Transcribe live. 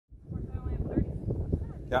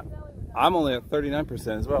Yeah, I'm only at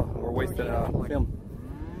 39% as well. We're wasting it on film.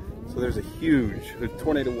 So there's a huge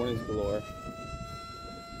tornado warnings galore.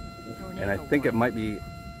 And I think it might be,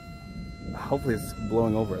 hopefully it's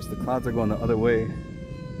blowing over us. The clouds are going the other way.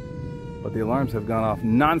 But the alarms have gone off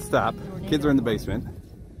non-stop. Kids are in the basement.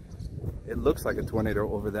 It looks like a tornado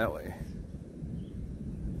over that way.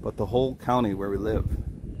 But the whole county where we live.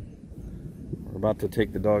 We're about to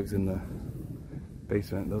take the dogs in the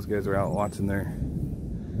basement. Those guys are out watching their...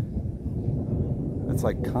 It's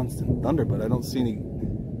like constant thunder, but I don't see any... I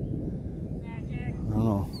don't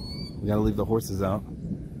know. We gotta leave the horses out.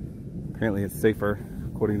 Apparently it's safer,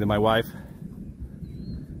 according to my wife.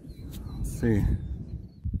 Let's see.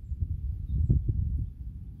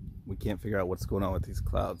 We can't figure out what's going on with these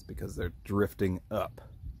clouds because they're drifting up.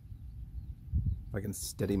 If I can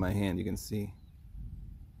steady my hand, you can see.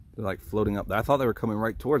 They're like floating up. I thought they were coming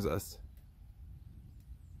right towards us.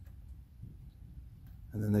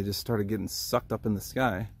 And then they just started getting sucked up in the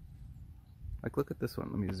sky. Like, look at this one.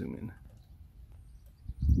 Let me zoom in.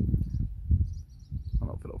 I don't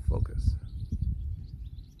know if it'll focus.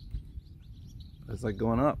 It's like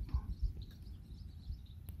going up.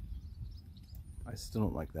 I still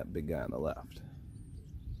don't like that big guy on the left.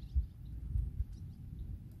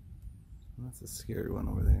 That's a scary one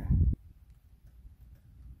over there.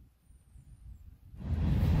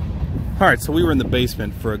 Alright, so we were in the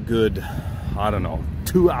basement for a good, I don't know,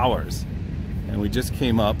 2 hours. And we just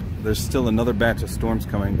came up. There's still another batch of storms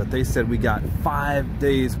coming, but they said we got 5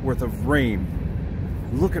 days worth of rain.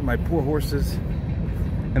 Look at my poor horses.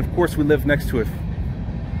 And of course we live next to it.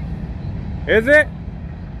 Is it?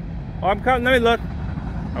 Oh, I'm coming. Let me look.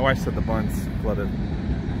 My wife said the barn's flooded.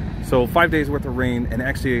 So 5 days worth of rain, and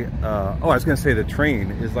actually, oh, I was gonna say the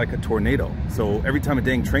train is like a tornado. So every time a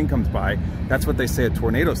dang train comes by, that's what they say a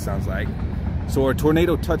tornado sounds like. So a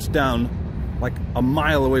tornado touched down like a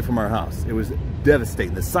mile away from our house. It was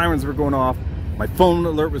devastating. The sirens were going off. My phone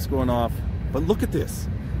alert was going off. But look at this.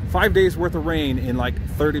 5 days worth of rain in like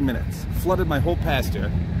 30 minutes. Flooded my whole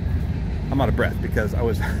pasture. I'm out of breath because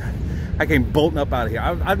I came bolting up out of here.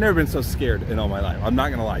 I've never been so scared in all my life. I'm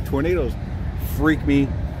not gonna lie. Tornadoes freak me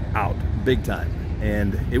out big time.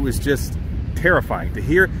 And it was just terrifying to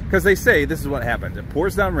hear, because they say this is what happens. It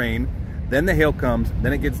pours down rain, then the hail comes,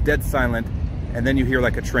 then it gets dead silent, and then you hear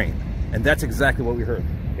like a train. And that's exactly what we heard.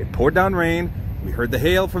 It poured down rain, we heard the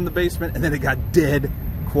hail from the basement, and then it got dead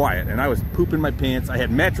quiet. And I was pooping my pants. I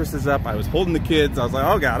had mattresses up. I was holding the kids. I was like,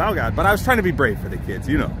 oh God, oh God. But I was trying to be brave for the kids,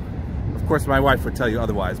 you know. Of course, my wife would tell you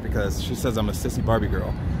otherwise because she says I'm a sissy Barbie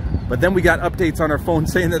girl. But then we got updates on our phone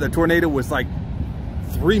saying that the tornado was like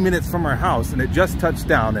 3 minutes from our house and it just touched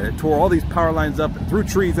down and it tore all these power lines up and threw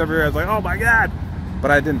trees everywhere. I was like, oh my God.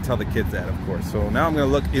 But I didn't tell the kids that, of course. So now I'm gonna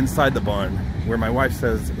look inside the barn where my wife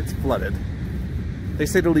says it's flooded. They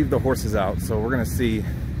say to leave the horses out, so we're gonna see.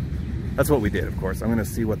 That's what we did, of course. I'm gonna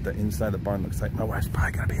see what the inside of the barn looks like. My wife's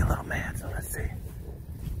probably gonna be a little mad, so let's see.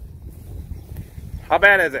 How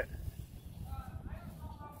bad is it?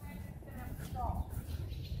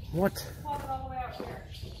 What?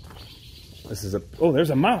 This is a, oh, there's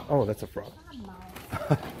a mouse. Oh, that's a frog.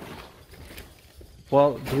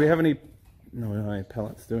 Well, do we have any, no, we don't have any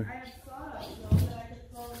pellets, do we? I have sawdust, so that I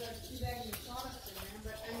could throw the 2 bags of sawdust in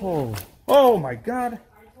there, but I mean, oh my God. I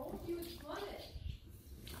told you it's flooded.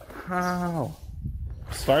 How?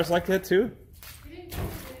 Stars like that too?